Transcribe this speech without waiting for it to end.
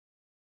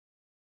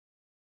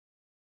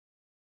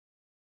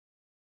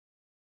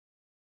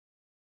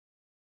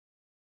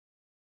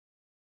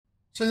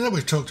So now that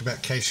we've talked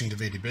about caching to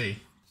VDB,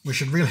 we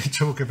should really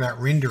talk about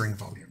rendering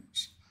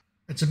volumes.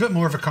 It's a bit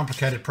more of a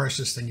complicated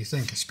process than you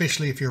think,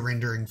 especially if you're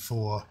rendering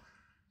for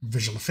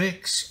visual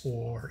effects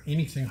or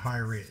anything high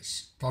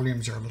res.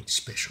 Volumes are a little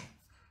special.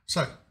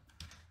 So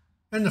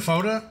in the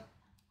folder,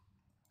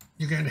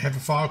 you're going to have a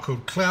file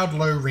called Cloud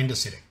Low Render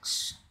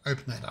Settings.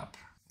 Open that up.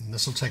 And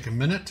this will take a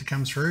minute to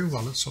come through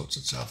while it sorts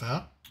itself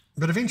out.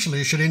 But eventually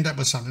you should end up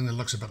with something that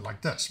looks a bit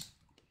like this.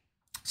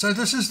 So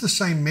this is the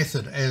same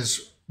method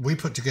as we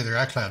put together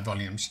our cloud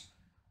volumes,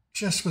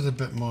 just with a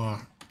bit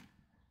more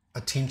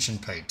attention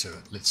paid to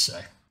it, let's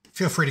say.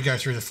 Feel free to go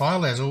through the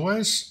file as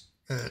always.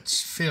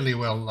 It's fairly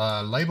well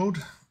labeled.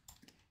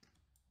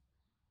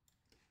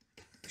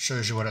 It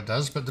shows you what it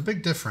does, but the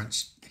big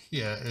difference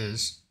here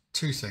is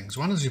two things.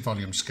 One is your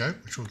volume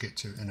scope, which we'll get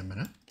to in a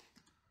minute.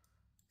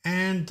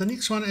 And the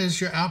next one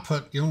is your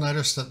output. You'll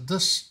notice that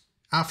this,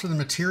 after the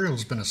material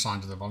has been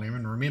assigned to the volume,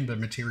 and remember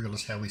material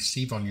is how we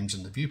see volumes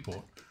in the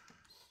viewport,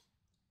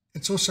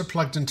 it's also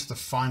plugged into the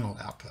final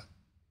output.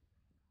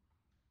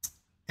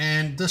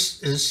 And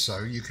this is so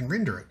you can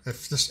render it.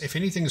 If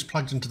anything is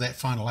plugged into that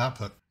final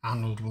output,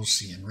 Arnold will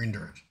see and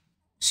render it.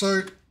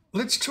 So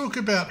let's talk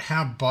about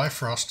how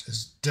Bifrost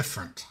is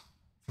different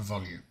for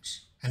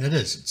volumes. And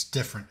it's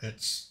different.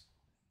 It's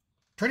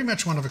pretty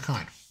much one of a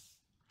kind.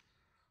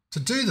 To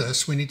do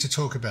this, we need to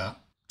talk about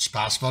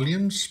sparse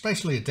volumes,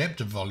 spatially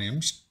adaptive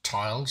volumes,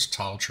 tiles,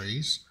 tile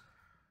trees,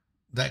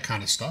 that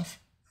kind of stuff.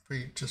 If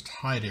we just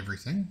hide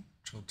everything,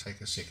 which will take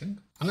a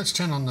second, and let's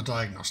turn on the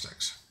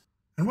diagnostics.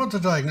 And what the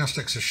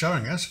diagnostics are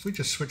showing us, if we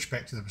just switch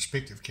back to the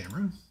perspective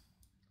camera,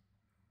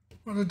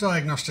 what the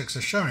diagnostics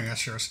are showing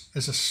us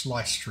is a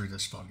slice through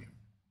this volume.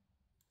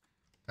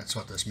 That's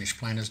what this mesh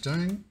plane is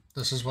doing.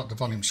 This is what the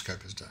volume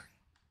scope is doing.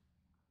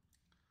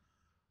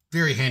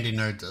 Very handy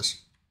node,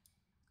 this.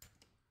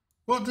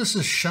 What this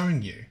is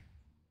showing you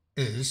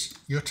is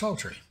your tile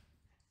tree.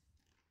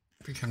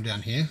 If we come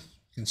down here,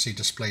 you can see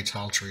display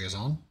tile tree is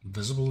on,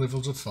 visible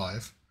levels of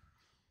 5,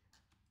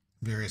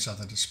 various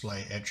other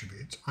display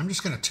attributes. I'm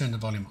just going to turn the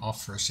volume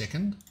off for a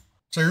second.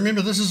 So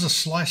remember, this is a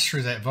slice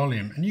through that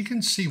volume, and you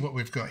can see what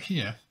we've got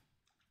here.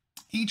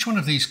 Each one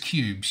of these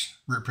cubes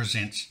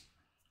represents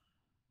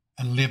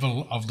a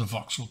level of the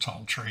voxel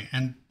tile tree,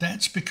 and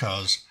that's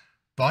because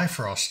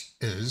Bifrost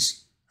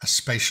is a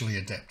spatially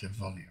adaptive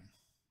volume,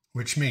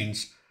 which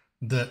means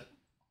that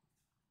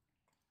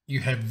you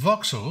have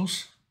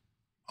voxels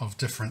of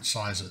different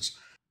sizes.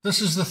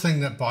 This is the thing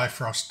that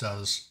Bifrost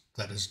does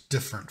that is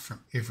different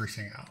from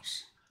everything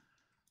else.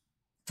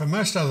 For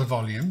most other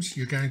volumes,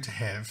 you're going to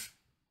have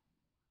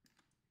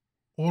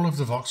all of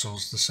the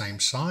voxels the same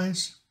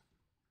size.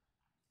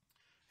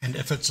 And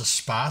if it's a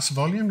sparse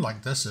volume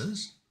like this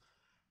is,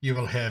 you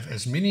will have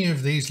as many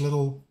of these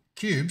little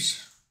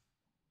cubes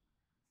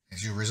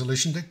as your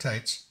resolution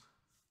dictates,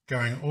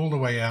 going all the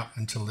way out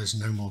until there's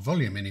no more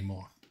volume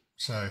anymore.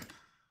 So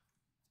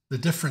the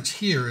difference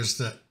here is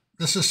that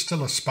this is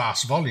still a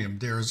sparse volume.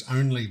 There is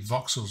only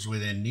voxels where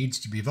there needs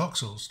to be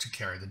voxels to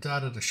carry the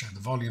data, to show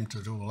the volume,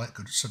 to do all that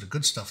good sort of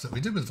good stuff that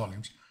we do with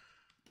volumes.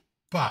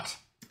 But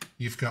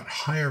you've got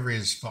higher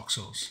res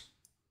voxels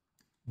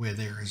where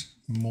there is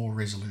more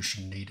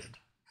resolution needed.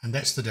 And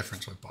that's the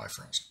difference with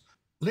Bifrost.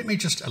 Let me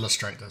just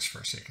illustrate this for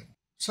a second.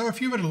 So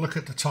if you were to look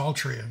at the tile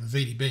tree of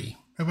the VDB,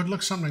 it would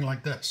look something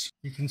like this.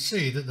 You can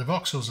see that the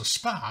voxels are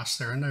sparse.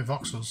 There are no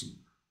voxels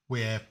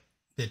where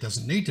there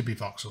doesn't need to be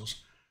voxels,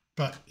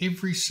 but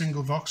every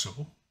single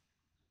voxel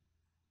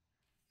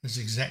is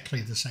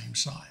exactly the same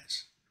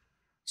size.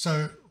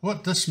 So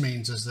what this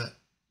means is that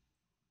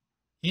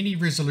any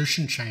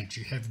resolution change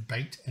you have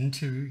baked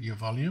into your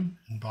volume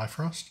in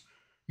Bifrost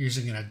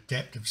using an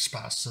adaptive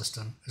sparse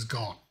system is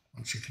gone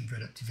once you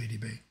convert it to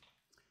VDB.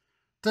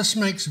 This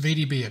makes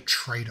VDB a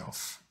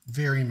trade-off,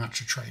 very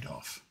much a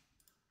trade-off.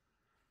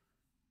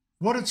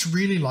 What it's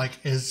really like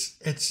is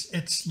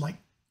it's like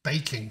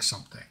baking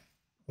something,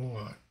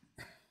 or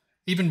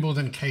even more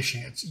than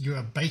caching, you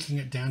are baking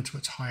it down to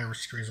its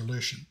highest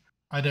resolution.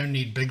 I don't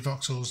need big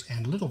voxels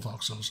and little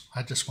voxels.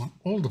 I just want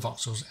all the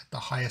voxels at the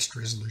highest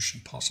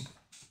resolution possible.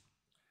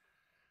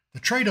 The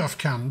trade-off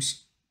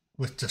comes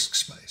with disk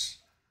space.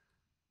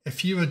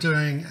 If you are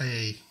doing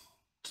a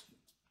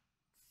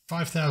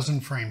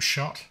 5,000 frame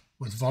shot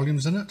with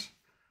volumes in it,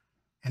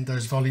 and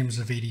those volumes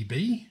are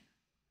VDB,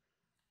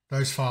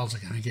 those files are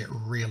going to get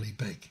really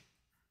big.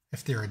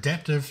 If they're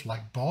adaptive,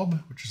 like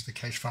Bob, which is the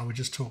cache file we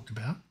just talked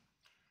about,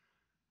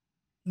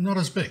 not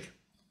as big.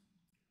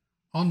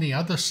 On the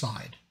other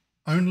side,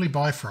 only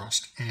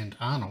Bifrost and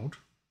Arnold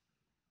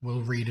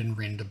will read and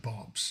render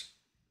Bobs.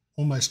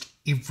 Almost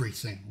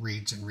everything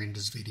reads and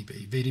renders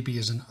VDB. VDB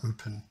is an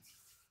open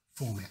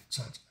format,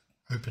 so it's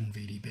open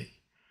VDB.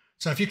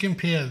 So if you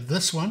compare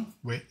this one,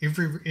 where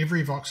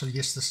every voxel,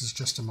 yes, this is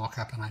just a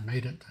mock-up and I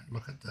made it,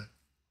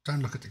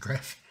 don't look at the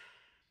graph.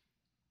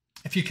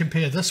 If you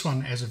compare this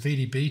one as a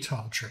VDB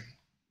tile tree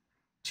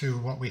to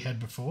what we had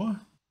before,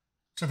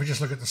 so if we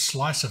just look at the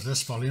slice of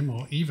this volume,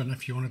 or even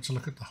if you wanted to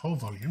look at the whole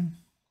volume,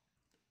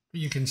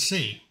 you can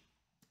see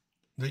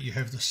that you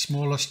have the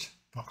smallest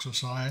voxel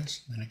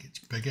size, then it gets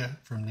bigger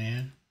from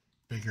there,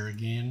 bigger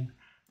again,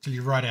 till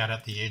you're right out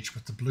at the edge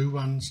with the blue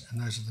ones,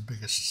 and those are the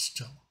biggest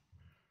still.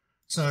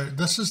 So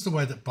this is the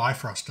way that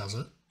Bifrost does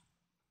it,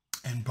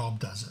 and Bob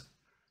does it.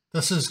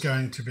 This is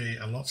going to be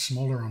a lot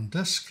smaller on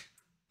disk,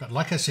 but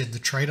like I said, the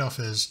trade-off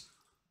is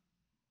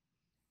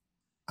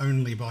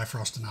only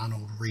Bifrost and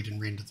Arnold read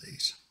and render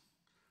these.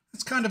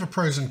 It's kind of a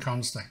pros and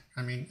cons thing.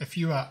 I mean, if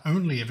you are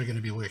only ever going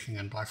to be working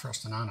in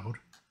Bifrost and Arnold,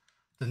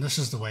 then this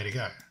is the way to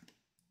go.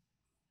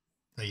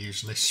 They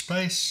use less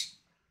space.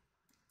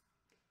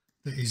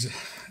 They're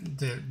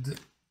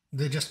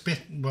just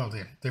better. Well,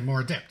 they're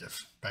more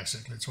adaptive,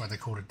 basically. That's why they're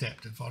called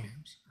adaptive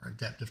volumes, or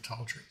adaptive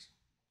tile trees.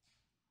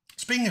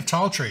 Speaking of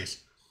tile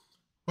trees,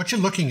 what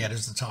you're looking at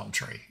is the tile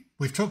tree.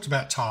 We've talked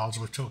about tiles,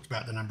 we've talked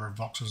about the number of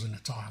voxels in a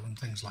tile and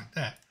things like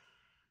that.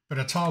 But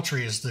a tile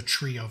tree is the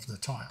tree of the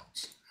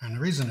tiles. And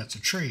the reason it's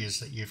a tree is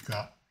that you've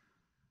got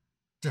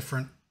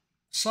different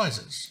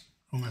sizes,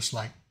 almost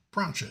like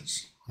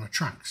branches on a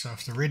trunk. So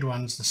if the red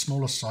one's the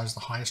smallest size,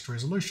 the highest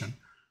resolution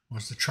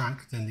was the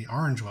trunk, then the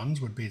orange ones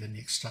would be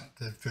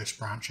the first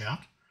branch out.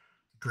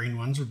 The green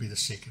ones would be the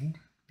second,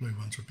 blue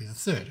ones would be the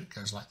third. It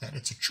goes like that.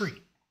 It's a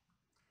tree.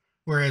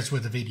 Whereas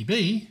with a VDB,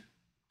 see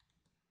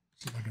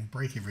if I can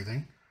break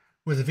everything,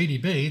 with a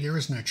VDB there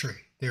is no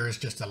tree. There is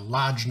just a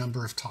large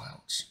number of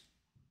tiles.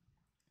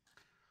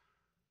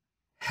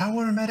 How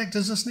automatic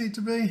does this need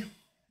to be?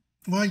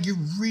 Well, you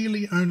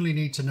really only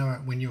need to know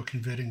it when you're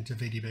converting to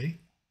VDB.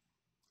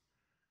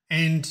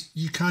 And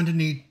you kind of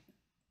need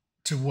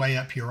to weigh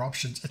up your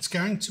options. It's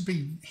going to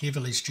be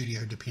heavily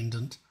studio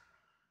dependent.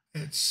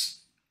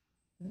 It's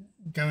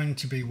going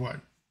to be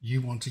what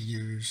you want to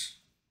use,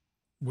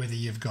 whether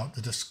you've got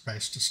the disk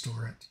space to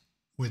store it,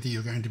 whether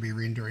you're going to be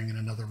rendering in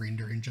another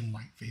render engine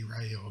like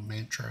V-Ray or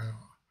Mantra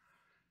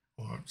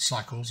or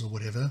Cycles or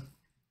whatever.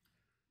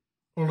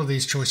 All of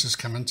these choices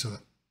come into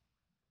it.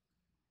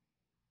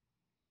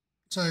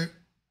 So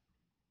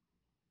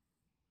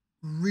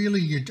really,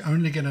 you're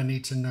only going to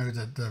need to know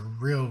the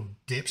real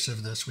depths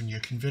of this when you're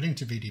converting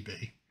to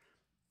VDB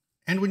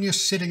and when you're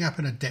setting up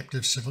an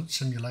adaptive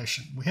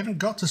simulation. We haven't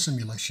got to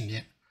simulation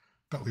yet,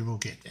 but we will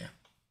get there.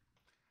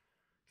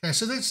 Okay,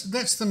 so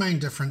that's the main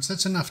difference.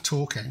 That's enough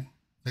talking.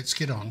 Let's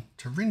get on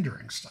to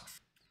rendering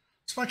stuff.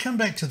 So if I come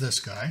back to this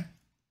guy,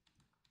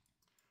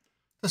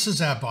 this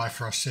is our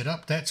Bifrost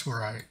setup. That's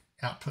where I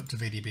output to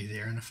VDB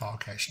there in a file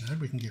cache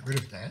node. We can get rid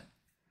of that.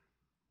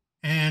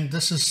 And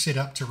this is set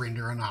up to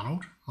render in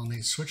Arnold. I'll need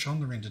to switch on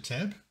the render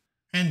tab,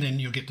 and then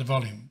you'll get the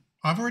volume.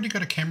 I've already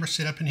got a camera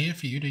set up in here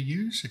for you to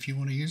use if you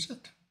want to use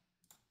it.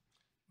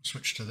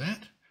 Switch to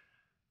that.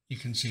 You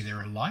can see there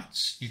are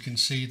lights. You can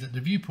see that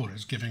the viewport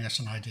is giving us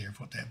an idea of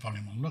what that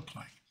volume will look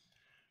like.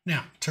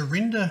 Now, to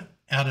render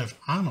out of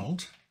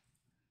Arnold,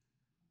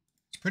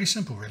 it's pretty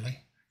simple really.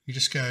 You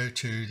just go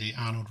to the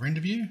Arnold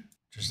render view,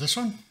 which is this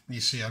one. You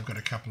see I've got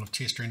a couple of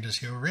test renders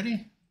here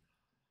already.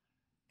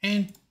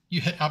 And you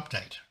hit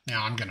update.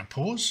 Now I'm going to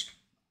pause.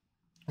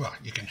 Well,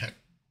 you can hit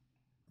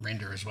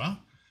render as well.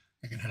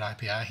 You can hit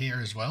IPR here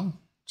as well.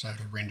 So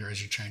it'll render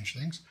as you change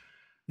things.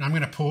 Now I'm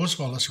going to pause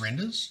while this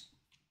renders,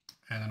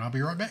 and then I'll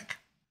be right back.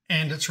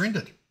 And it's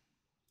rendered.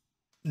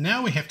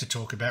 Now we have to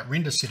talk about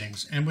render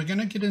settings, and we're going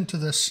to get into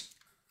this.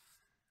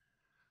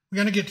 We're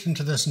going to get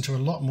into this into a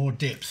lot more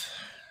depth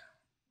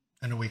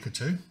in a week or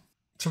two.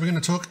 So we're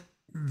going to talk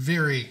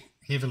very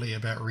heavily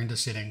about render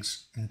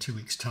settings in 2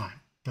 weeks' time,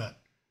 but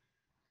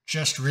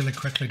just really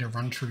quickly to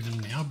run through them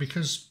now,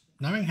 because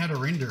knowing how to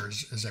render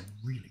is a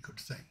really good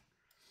thing.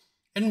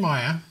 In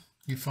Maya,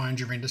 you find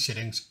your render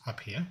settings up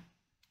here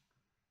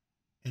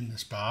in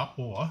this bar,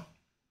 or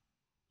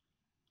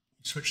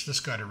you switch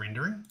this guy to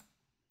rendering,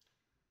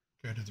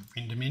 go to the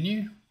render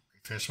menu,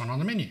 first one on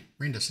the menu,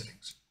 render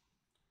settings.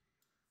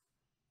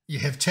 You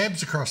have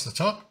tabs across the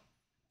top,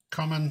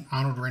 common,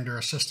 Arnold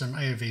renderer, system,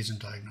 AOVs, and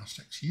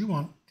diagnostics. You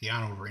want the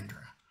Arnold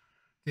renderer.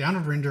 The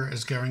Arnold renderer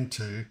is going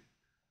to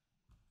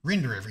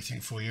render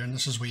everything for you, and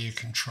this is where you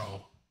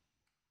control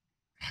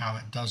how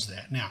it does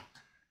that. Now,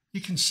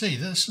 you can see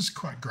this is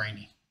quite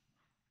grainy.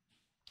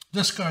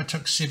 This guy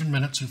took 7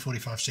 minutes and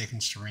 45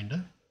 seconds to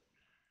render,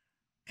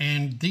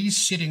 and these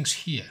settings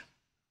here,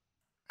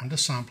 under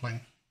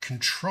sampling,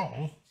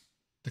 control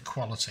the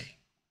quality.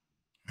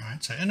 All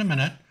right, so in a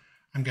minute,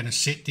 I'm going to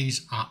set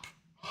these up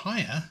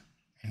higher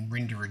and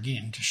render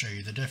again to show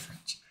you the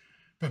difference.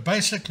 But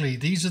basically,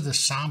 these are the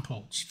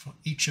samples for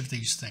each of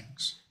these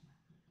things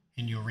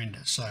in your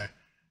render. So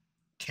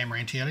camera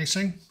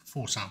anti-aliasing,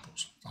 4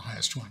 samples, the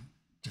highest one.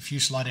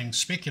 Diffuse lighting,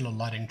 specular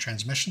lighting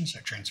transmission, so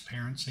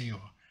transparency,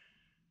 or,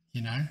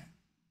 you know,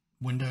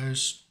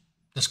 windows.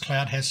 This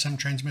cloud has some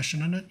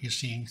transmission in it. You're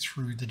seeing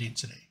through the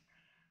density.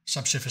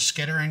 Subsurface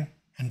scattering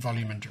and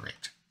volume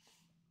indirect.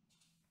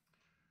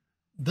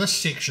 This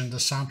section, the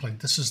sampling,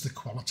 this is the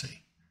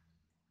quality.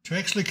 To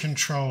actually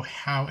control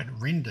how it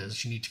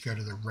renders, you need to go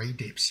to the ray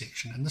depth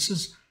section, and this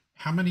is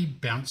how many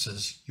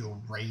bounces your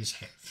rays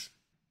have.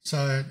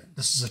 So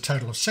this is a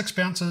total of 6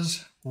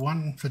 bounces,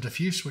 1 for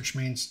diffuse, which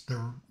means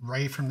the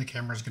ray from the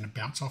camera is going to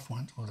bounce off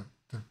once, or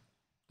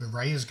the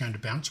ray is going to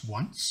bounce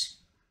once.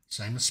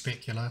 Same as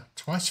specular,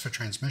 twice for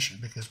transmission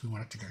because we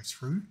want it to go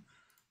through,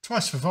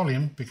 twice for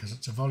volume because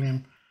it's a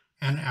volume,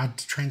 and our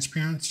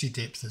transparency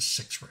depth is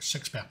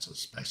 6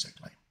 bounces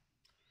basically.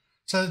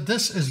 So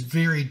this is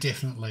very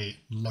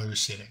definitely low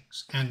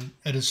settings, and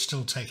it is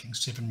still taking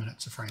 7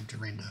 minutes a frame to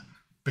render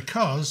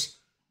because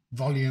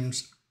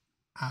volumes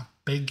are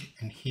big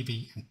and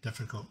heavy and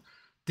difficult.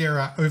 There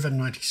are over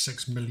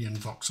 96 million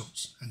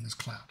voxels in this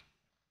cloud.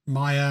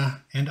 Maya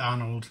and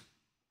Arnold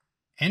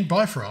and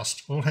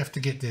Bifrost all have to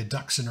get their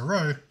ducks in a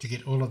row to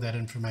get all of that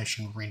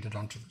information rendered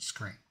onto the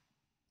screen.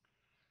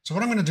 So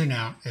what I'm going to do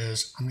now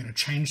is I'm going to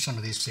change some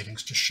of these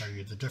settings to show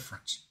you the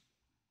difference.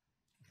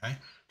 Okay,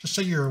 just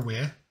so you're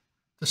aware,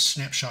 this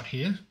snapshot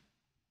here,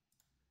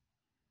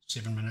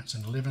 7 minutes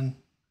and 11,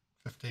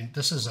 15.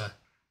 This is a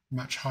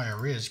much higher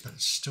res, but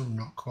it's still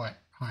not quite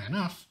high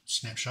enough.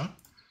 Snapshot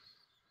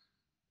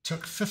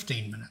took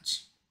 15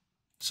 minutes.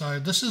 So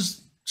this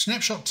is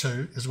snapshot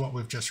 2 is what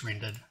we've just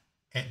rendered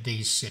at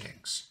these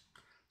settings.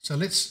 So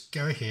let's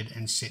go ahead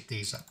and set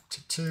these up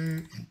to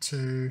 2 and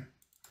 2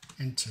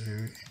 and 2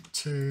 and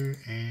 2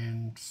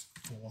 and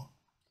 4.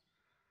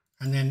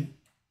 And then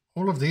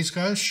all of these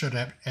guys should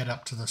add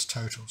up to this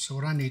total. So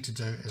what I need to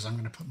do is I'm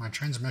going to put my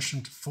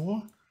transmission to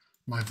 4,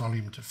 my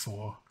volume to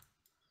 4,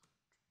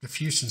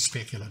 diffuse and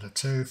specular to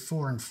 2,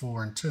 4 and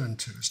 4 and 2 and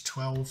 2 is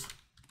 12.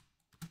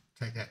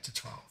 Take that to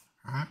 12.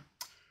 All right.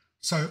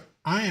 So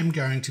I am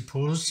going to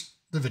pause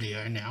the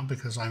video now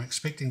because I'm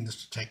expecting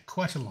this to take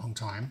quite a long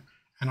time,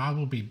 and I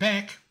will be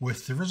back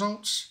with the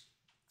results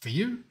for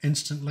you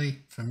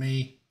instantly, for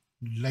me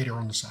later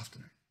on this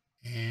afternoon.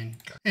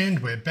 And go. And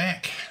we're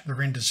back. The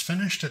render's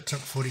finished. It took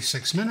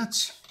 46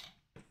 minutes,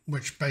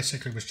 which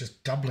basically was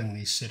just doubling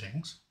these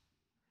settings.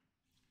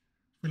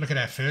 If we look at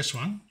our first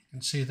one, you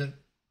can see that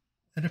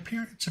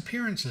its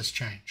appearance has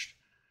changed.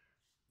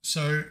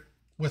 So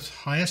with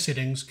higher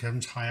settings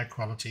comes higher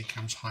quality,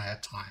 comes higher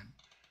time.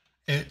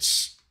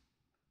 It's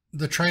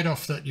the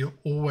trade-off that you're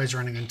always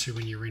running into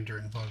when you're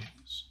rendering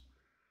volumes.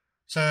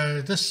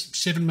 So this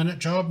 7-minute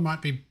job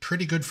might be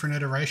pretty good for an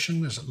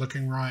iteration. Is it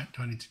looking right?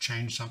 Do I need to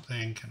change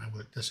something? Can I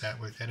work this out,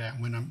 work that out?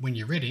 When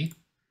you're ready,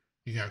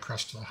 you go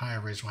across to the higher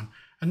res one.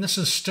 And this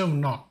is still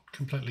not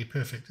completely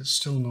perfect. It's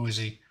still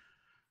noisy.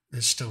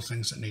 There's still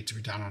things that need to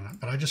be done on it.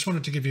 But I just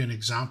wanted to give you an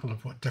example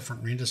of what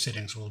different render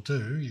settings will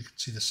do. You can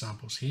see the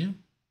samples here.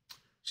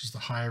 This is the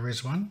higher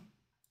res one.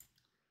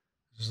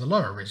 This is the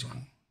lower res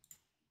one.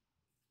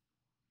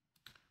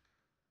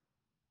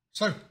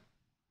 So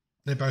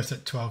they're both at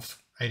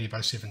 1280 by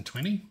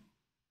 720.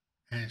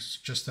 And it's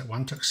just that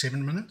one took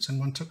 7 minutes and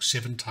one took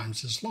 7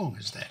 times as long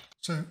as that.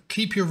 So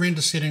keep your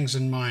render settings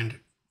in mind.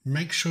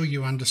 Make sure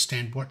you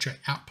understand what you're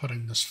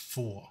outputting this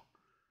for.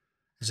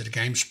 Is it a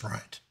game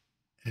sprite?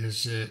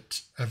 Is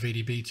it a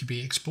VDB to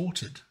be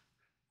exported?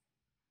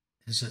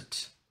 Is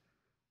it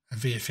a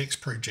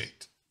VFX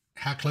project?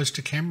 How close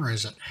to camera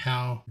is it?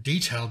 How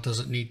detailed does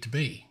it need to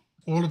be?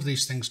 All of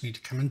these things need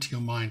to come into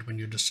your mind when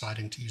you're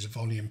deciding to use a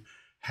volume,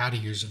 how to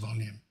use a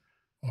volume,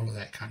 all of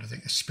that kind of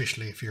thing,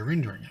 especially if you're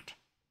rendering it.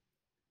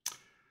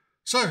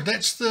 So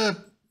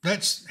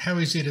that's how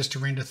easy it is to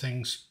render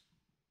things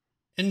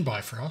in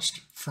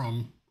Bifrost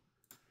from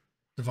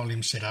the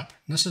volume setup.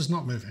 And this is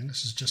not moving.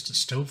 This is just a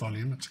still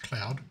volume. It's a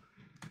cloud.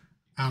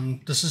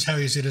 This is how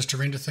easy it is to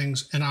render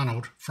things in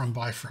Arnold from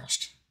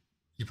Bifrost.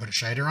 You put a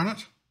shader on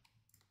it,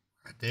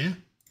 right there.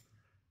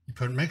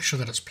 You make sure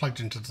that it's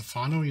plugged into the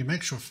final. You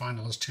make sure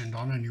final is turned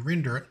on and you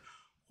render it,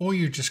 or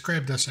you just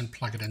grab this and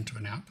plug it into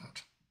an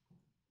output.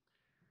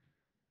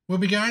 We'll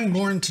be going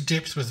more into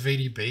depth with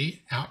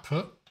VDB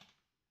output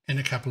in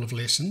a couple of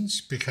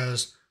lessons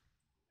because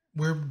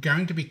we're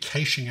going to be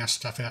caching our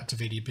stuff out to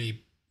VDB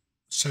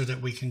so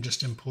that we can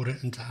just import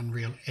it into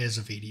Unreal as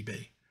a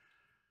VDB.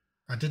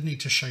 I did need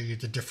to show you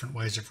the different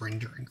ways of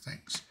rendering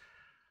things.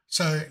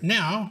 So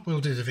now we'll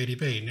do the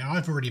VDB. Now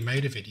I've already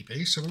made a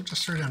VDB, so we'll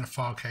just throw down a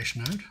file cache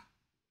node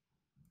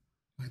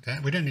like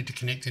that. We don't need to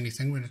connect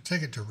anything. We're going to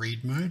take it to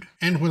read mode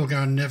and we'll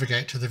go and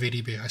navigate to the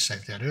VDB I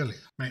saved out earlier.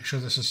 Make sure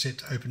this is set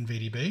to open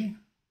VDB.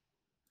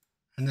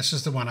 And this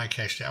is the one I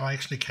cached out. I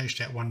actually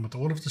cached out one with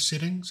all of the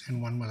settings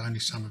and one with only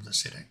some of the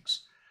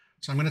settings.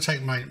 So I'm going to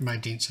take my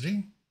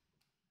density.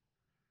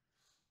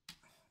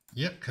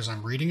 Yep, because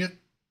I'm reading it.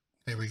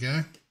 There we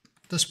go.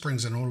 This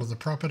brings in all of the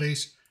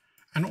properties.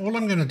 And all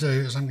I'm going to do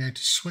is I'm going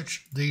to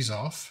switch these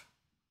off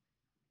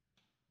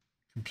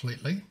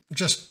completely,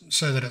 just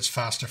so that it's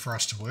faster for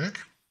us to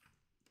work.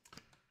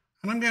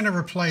 And I'm going to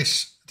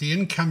replace the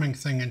incoming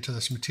thing into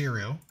this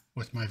material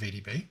with my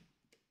VDB.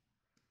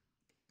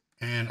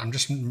 And I'm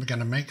just going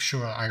to make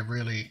sure I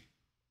really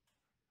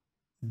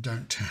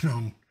don't turn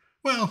on,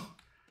 well,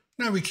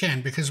 no, we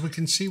can, because we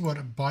can see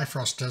what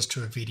Bifrost does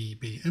to a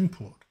VDB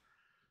import.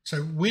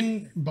 So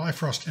when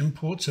Bifrost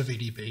imports a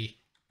VDB,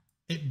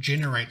 it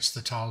generates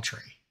the tile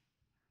tree.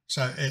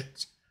 So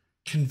it's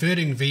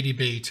converting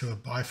VDB to a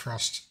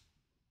Bifrost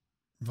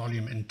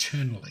volume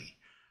internally.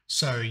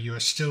 So you are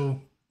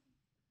still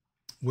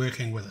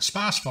working with a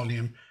sparse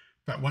volume,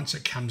 but once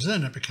it comes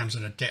in, it becomes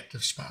an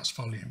adaptive sparse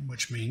volume,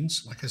 which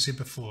means, like I said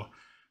before,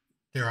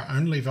 There are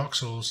only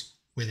voxels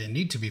where there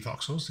need to be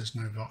voxels. There's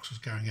no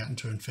voxels going out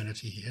into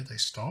infinity here. They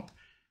stop.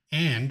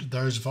 And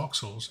those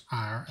voxels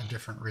are a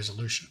different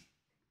resolution.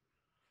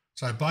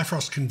 So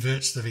Bifrost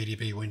converts the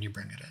VDB when you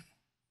bring it in.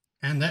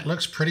 And that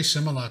looks pretty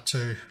similar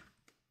to,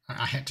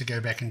 I had to go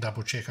back and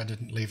double check I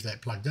didn't leave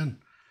that plugged in.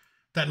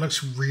 That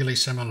looks really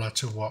similar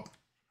to what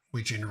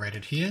we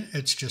generated here.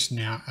 It's just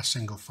now a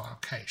single file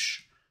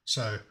cache.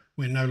 So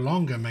we're no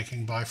longer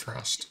making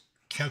Bifrost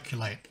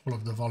calculate all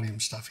of the volume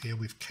stuff here.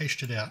 We've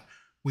cached it out.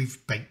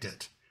 We've baked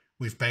it.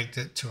 We've baked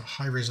it to a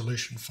high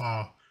resolution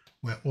file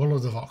where all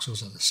of the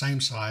voxels are the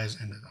same size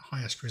and at the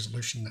highest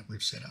resolution that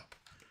we've set up.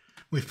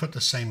 We've put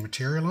the same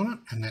material on it,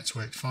 and that's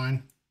worked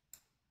fine.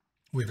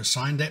 We've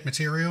assigned that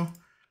material.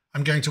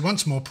 I'm going to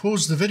once more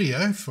pause the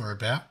video for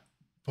about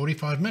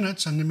 45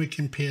 minutes, and then we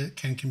can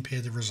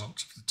compare the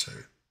results of the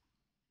two.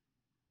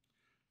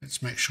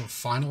 Let's make sure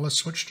final is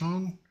switched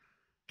on.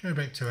 Go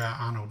back to our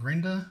Arnold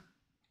render.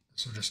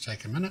 This will just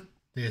take a minute.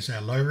 There's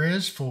our low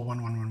res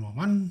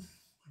 411111.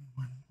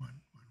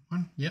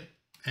 Yep.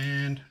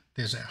 And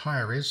there's our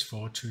higher res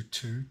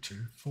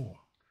 42224.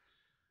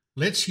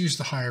 Let's use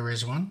the higher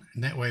res one,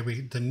 and that way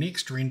the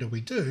next render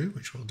we do,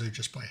 which we'll do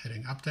just by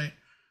hitting update,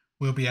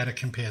 we'll be able to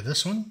compare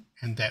this one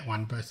and that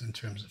one both in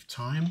terms of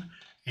time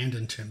and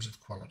in terms of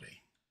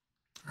quality.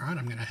 All right,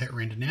 I'm going to hit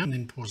render now and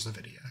then pause the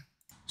video.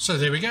 So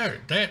there we go.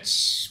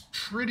 That's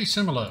pretty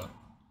similar.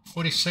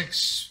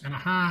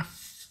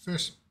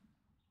 46.5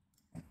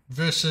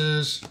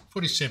 versus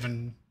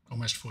 47,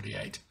 almost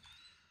 48.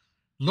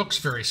 Looks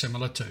very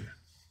similar too.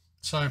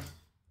 So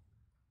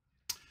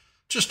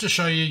just to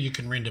show you, you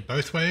can render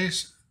both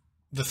ways.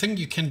 The thing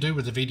you can do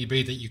with the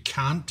VDB that you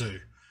can't do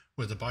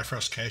with a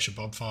Bifrost cache, a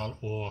Bob file,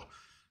 or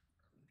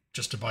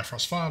just a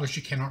Bifrost file is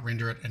you cannot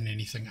render it in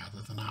anything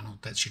other than Arnold.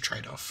 That's your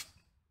trade-off.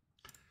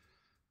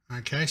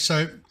 Okay,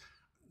 so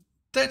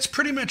that's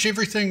pretty much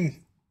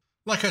everything.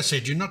 Like I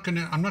said,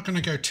 I'm not going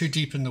to go too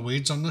deep in the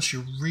weeds on this.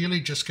 You're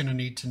really just going to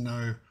need to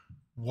know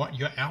what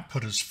your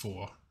output is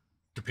for,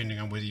 depending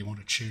on whether you want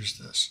to choose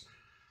this.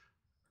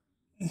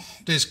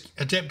 There's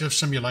adaptive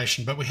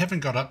simulation, but we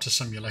haven't got up to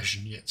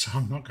simulation yet, so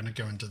I'm not going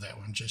to go into that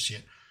one just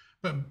yet.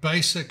 But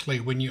basically,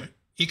 when you're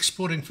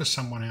exporting for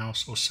someone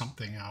else or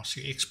something else,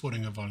 you're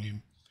exporting a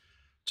volume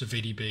to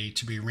VDB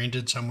to be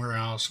rendered somewhere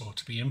else or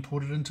to be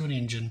imported into an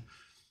engine,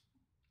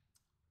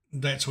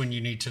 that's when you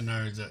need to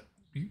know that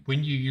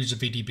when you use a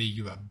VDB,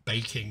 you are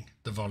baking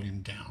the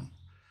volume down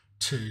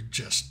to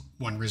just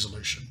one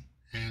resolution.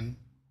 And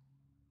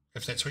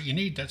if that's what you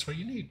need, that's what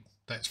you need.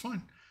 That's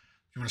fine.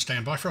 If you want to stay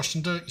in Bifrost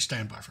and do it, you stay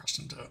in Bifrost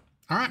and do it.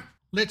 All right,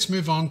 let's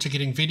move on to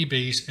getting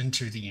VDBs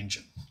into the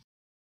engine.